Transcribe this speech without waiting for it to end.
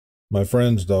My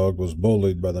friend's dog was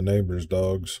bullied by the neighbor's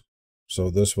dogs, so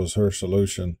this was her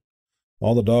solution.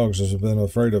 All the dogs have been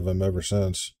afraid of him ever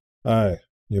since. Hi,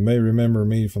 you may remember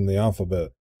me from the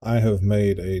alphabet. I have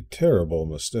made a terrible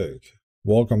mistake.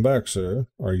 Welcome back, sir.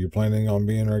 Are you planning on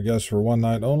being our guest for one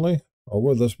night only, or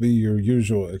will this be your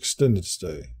usual extended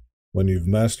stay? When you've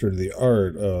mastered the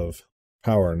art of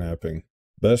power napping,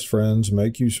 best friends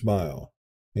make you smile,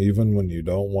 even when you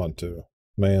don't want to.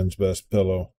 Man's best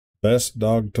pillow. Best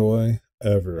dog toy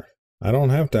ever. I don't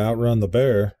have to outrun the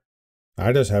bear.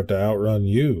 I just have to outrun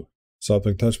you.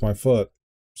 Something touched my foot.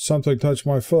 Something touched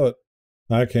my foot.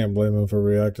 I can't blame him for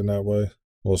reacting that way.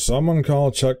 Will someone call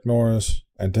Chuck Norris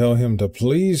and tell him to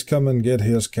please come and get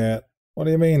his cat? What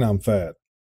do you mean I'm fat?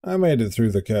 I made it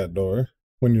through the cat door.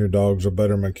 When your dog's a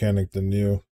better mechanic than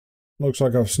you. Looks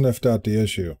like I've sniffed out the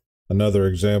issue. Another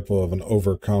example of an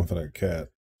overconfident cat.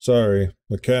 Sorry,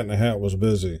 the cat in the hat was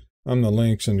busy. I'm the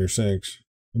links in your sinks.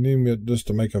 You need me just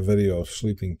to make a video of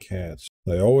sleeping cats.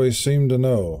 They always seem to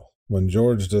know when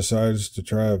George decides to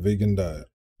try a vegan diet.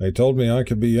 They told me I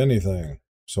could be anything,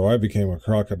 so I became a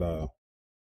crocodile.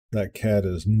 That cat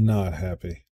is not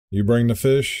happy. You bring the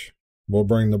fish, we'll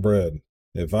bring the bread.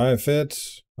 If I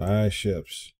fits, I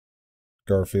ships.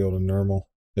 Garfield and Normal.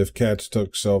 If cats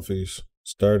took selfies.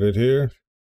 Started here,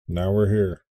 now we're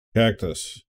here.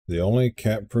 Cactus, the only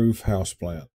cat-proof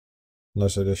houseplant.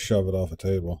 Unless I just shove it off a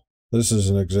table. This is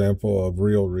an example of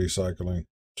real recycling.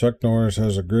 Chuck Norris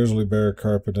has a grizzly bear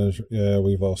carpet. Yeah,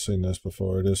 we've all seen this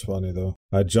before. It is funny, though.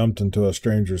 I jumped into a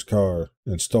stranger's car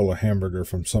and stole a hamburger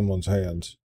from someone's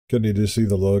hands. Couldn't you just see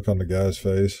the look on the guy's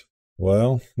face?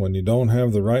 Well, when you don't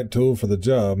have the right tool for the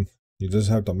job, you just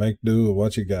have to make do with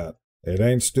what you got. It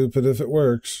ain't stupid if it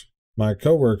works. My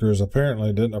coworkers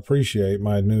apparently didn't appreciate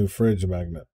my new fridge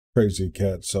magnet. Crazy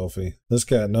cat selfie. This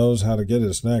cat knows how to get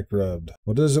his neck rubbed.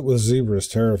 What is it with zebras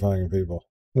terrifying people?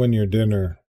 Win your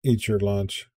dinner. Eat your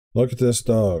lunch. Look at this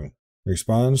dog.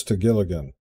 Responds to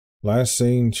Gilligan. Last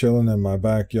seen chilling in my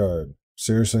backyard.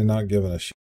 Seriously not giving a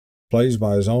shit. Plays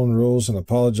by his own rules and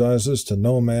apologizes to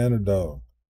no man or dog.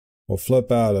 Will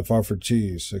flip out if offered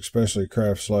cheese, especially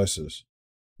Kraft slices.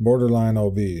 Borderline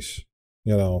obese.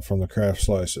 You know, from the Kraft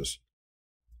slices.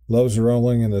 Loves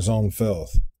rolling in his own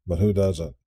filth. But who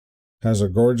doesn't? Has a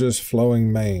gorgeous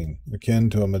flowing mane,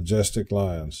 akin to a majestic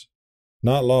lion's.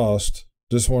 Not lost,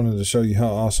 just wanted to show you how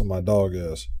awesome my dog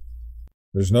is.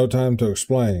 There's no time to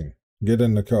explain. Get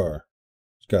in the car.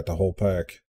 It's got the whole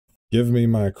pack. Give me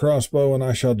my crossbow and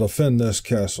I shall defend this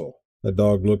castle. The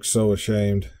dog looks so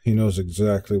ashamed. He knows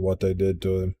exactly what they did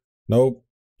to him. Nope,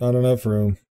 not enough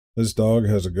room. This dog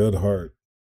has a good heart.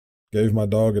 Gave my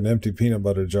dog an empty peanut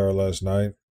butter jar last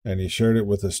night, and he shared it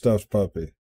with his stuffed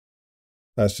puppy.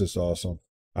 That's just awesome.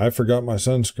 I forgot my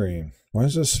sunscreen. Why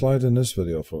is this slide in this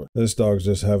video for? This dog's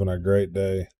just having a great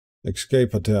day.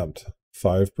 Escape attempt.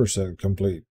 5%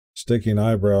 complete. Sticking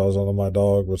eyebrows onto my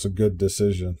dog was a good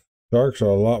decision. Sharks are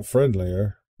a lot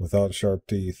friendlier without sharp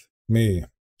teeth. Me.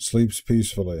 Sleeps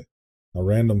peacefully. A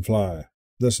random fly.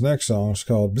 This next song is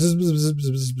called Bzz Bzz Bzz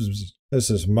Bzz Bzz Bzz. This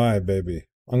is my baby.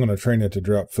 I'm gonna train it to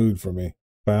drop food for me.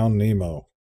 Found Nemo.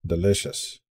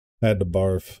 Delicious. Had to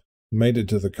barf. Made it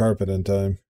to the carpet in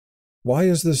time. Why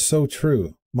is this so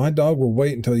true? My dog will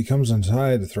wait until he comes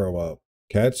inside to throw up.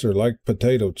 Cats are like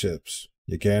potato chips.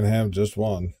 You can't have just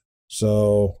one.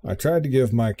 So, I tried to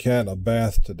give my cat a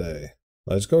bath today.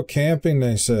 Let's go camping,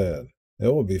 they said. It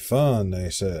will be fun, they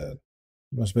said.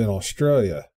 It must be in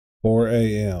Australia. 4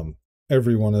 a.m.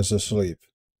 Everyone is asleep.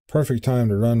 Perfect time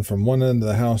to run from one end of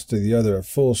the house to the other at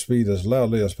full speed as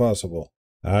loudly as possible.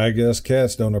 I guess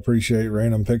cats don't appreciate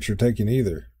random picture taking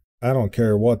either. I don't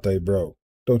care what they broke.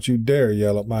 Don't you dare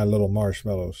yell at my little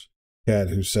marshmallows. Cat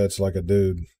who sits like a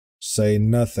dude. Say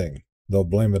nothing. They'll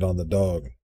blame it on the dog.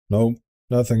 Nope,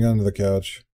 nothing under the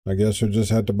couch. I guess you'll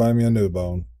just have to buy me a new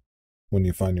bone when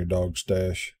you find your dog's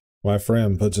stash. My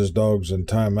friend puts his dogs in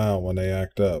timeout when they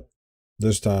act up.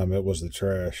 This time it was the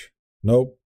trash.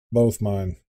 Nope, both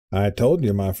mine. I told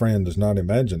you my friend is not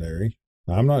imaginary.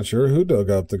 I'm not sure who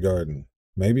dug up the garden.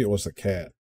 Maybe it was the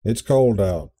cat. It's cold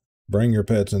out. Bring your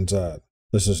pets inside.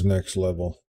 This is next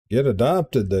level. Get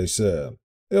adopted, they said.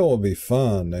 It will be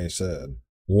fun, they said.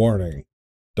 Warning.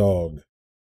 Dog.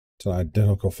 It's an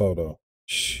identical photo.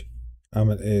 Shh. I'm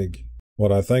an egg.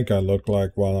 What I think I look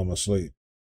like while I'm asleep.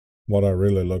 What I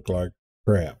really look like.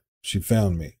 Crap. She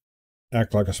found me.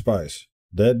 Act like a spice.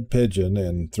 Dead pigeon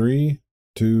in 3,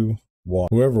 2, 1.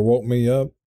 Whoever woke me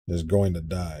up is going to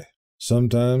die.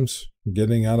 Sometimes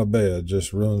getting out of bed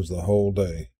just ruins the whole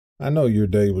day. I know your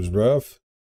day was rough,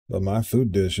 but my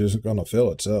food dish isn't going to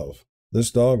fill itself. This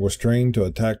dog was trained to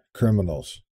attack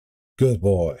criminals. Good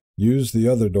boy. Use the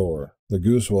other door. The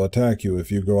goose will attack you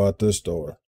if you go out this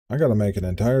door. I gotta make an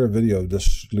entire video of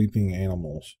just sleeping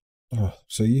animals. Oh,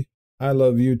 see? I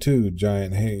love you too,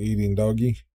 giant hay-eating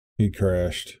doggy. He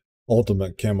crashed.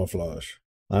 Ultimate camouflage.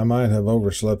 I might have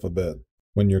overslept a bit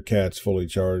when your cat's fully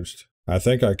charged. I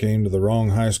think I came to the wrong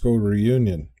high school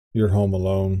reunion. You're home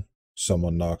alone.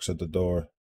 Someone knocks at the door.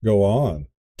 Go on.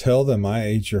 Tell them I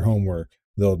ate your homework.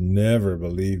 They'll never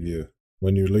believe you.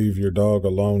 When you leave your dog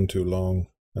alone too long,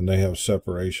 and they have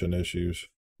separation issues.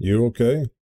 You okay?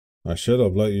 I should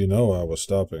have let you know I was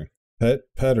stopping. Pet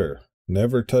petter.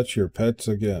 Never touch your pets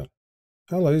again.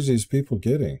 How lazy is people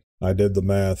getting? I did the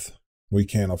math. We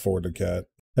can't afford a cat.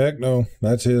 Heck no,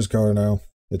 that's his car now.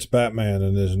 It's Batman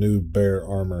in his new bear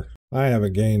armor. I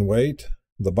haven't gained weight.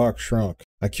 The box shrunk.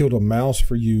 I killed a mouse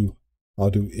for you. I'll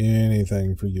do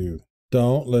anything for you.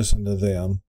 Don't listen to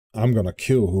them. I'm gonna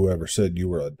kill whoever said you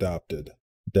were adopted.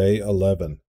 Day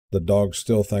 11. The dog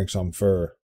still thinks I'm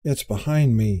fur. It's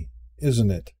behind me,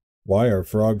 isn't it? Why are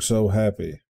frogs so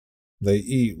happy? They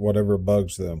eat whatever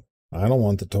bugs them. I don't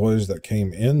want the toys that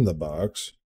came in the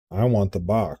box. I want the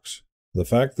box. The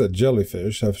fact that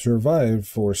jellyfish have survived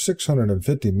for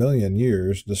 650 million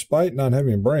years despite not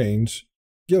having brains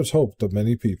gives hope to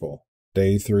many people.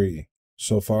 Day 3.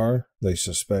 So far, they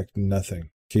suspect nothing.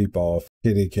 Keep off.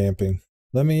 Kitty camping.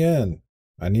 Let me in.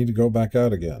 I need to go back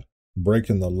out again.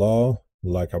 Breaking the law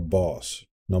like a boss.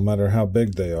 No matter how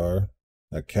big they are,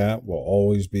 a cat will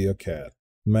always be a cat.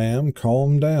 Ma'am,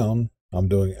 calm down. I'm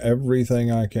doing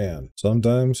everything I can.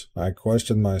 Sometimes I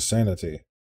question my sanity.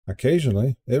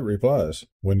 Occasionally, it replies.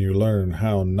 When you learn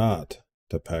how not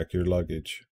to pack your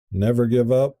luggage. Never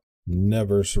give up.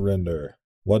 Never surrender.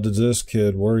 What does this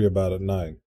kid worry about at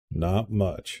night? Not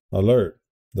much. Alert.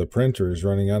 The printer is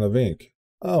running out of ink.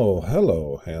 Oh,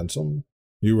 hello, handsome.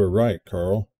 You were right,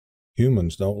 Carl.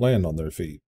 Humans don't land on their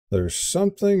feet. There's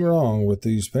something wrong with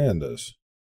these pandas.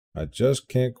 I just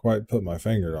can't quite put my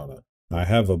finger on it. I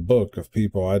have a book of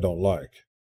people I don't like.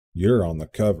 You're on the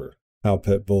cover. How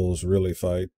pit bulls really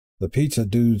fight. The pizza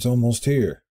dude's almost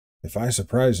here. If I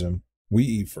surprise him, we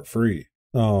eat for free.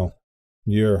 Oh,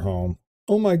 you're home.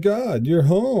 Oh my God, you're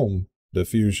home.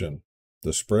 Diffusion.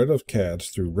 The spread of cats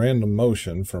through random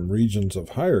motion from regions of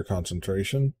higher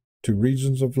concentration to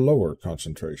regions of lower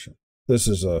concentration. This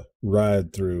is a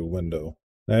ride-through window.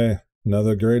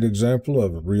 Another great example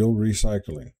of real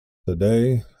recycling.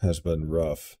 Today has been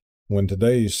rough. When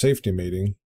today's safety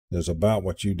meeting is about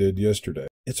what you did yesterday.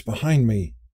 It's behind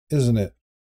me, isn't it?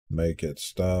 Make it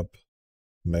stop.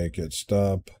 Make it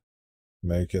stop.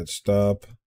 Make it stop.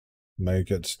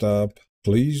 Make it stop.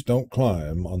 Please don't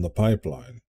climb on the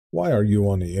pipeline. Why are you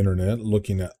on the internet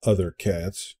looking at other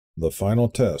cats? The final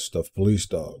test of police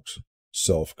dogs.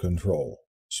 Self-control.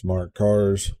 Smart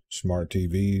cars, smart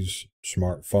TVs,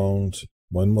 smart phones.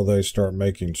 When will they start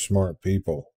making smart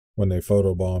people? When they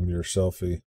photobomb your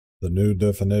selfie. The new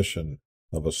definition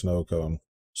of a snow cone.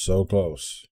 So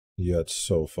close, yet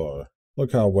so far.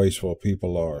 Look how wasteful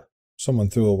people are. Someone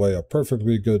threw away a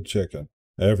perfectly good chicken.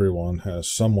 Everyone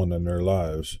has someone in their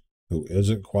lives who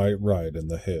isn't quite right in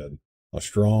the head. A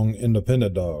strong,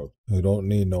 independent dog who don't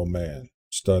need no man.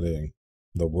 Studying.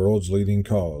 The world's leading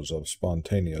cause of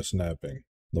spontaneous napping.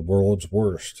 The world's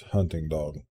worst hunting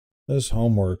dog. This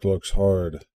homework looks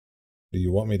hard. Do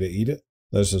you want me to eat it?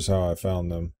 This is how I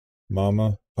found them.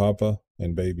 Mama, Papa,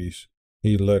 and babies.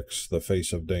 He licks the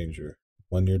face of danger.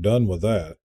 When you're done with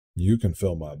that, you can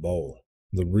fill my bowl.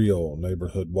 The real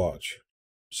neighborhood watch.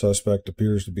 Suspect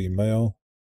appears to be male,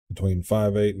 between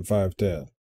 5'8" and 5'10".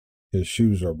 His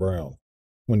shoes are brown.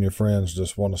 When your friends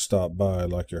just want to stop by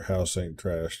like your house ain't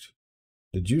trashed.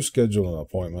 Did you schedule an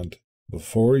appointment?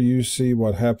 Before you see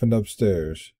what happened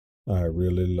upstairs, I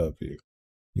really love you.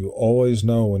 You always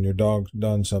know when your dog's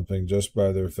done something just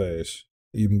by their face,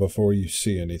 even before you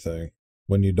see anything.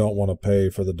 When you don't want to pay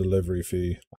for the delivery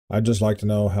fee. I'd just like to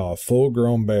know how a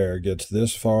full-grown bear gets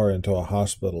this far into a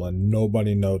hospital and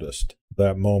nobody noticed.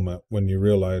 That moment when you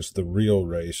realize the real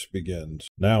race begins.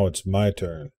 Now it's my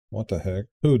turn. What the heck?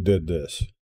 Who did this?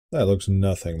 That looks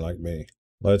nothing like me.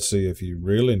 Let's see if you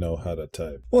really know how to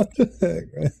type. What the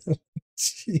heck,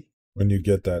 man? When you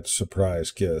get that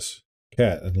surprise kiss.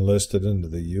 Cat enlisted into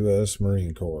the U.S.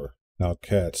 Marine Corps. How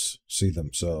cats see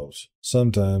themselves.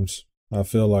 Sometimes I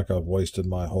feel like I've wasted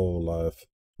my whole life.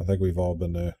 I think we've all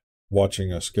been there.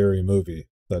 Watching a scary movie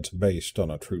that's based on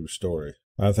a true story.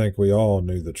 I think we all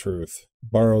knew the truth.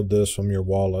 Borrowed this from your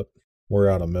wallet. We're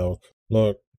out of milk.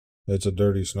 Look, it's a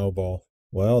dirty snowball.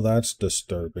 Well, that's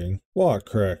disturbing. What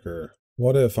cracker?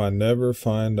 What if I never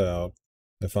find out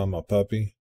if I'm a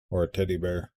puppy or a teddy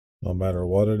bear? No matter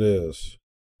what it is,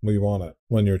 We want it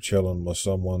when you're chilling with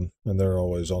someone and they're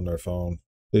always on their phone.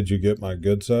 Did you get my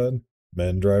good side?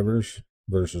 Men drivers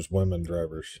versus women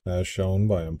drivers, as shown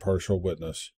by impartial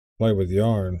witness. Play with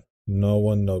yarn, no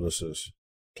one notices.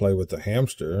 Play with the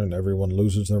hamster and everyone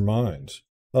loses their minds.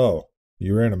 Oh,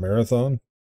 you ran a marathon?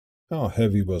 How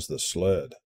heavy was the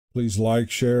sled? Please like,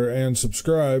 share, and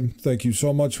subscribe. Thank you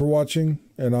so much for watching,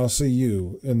 and I'll see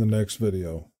you in the next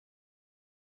video.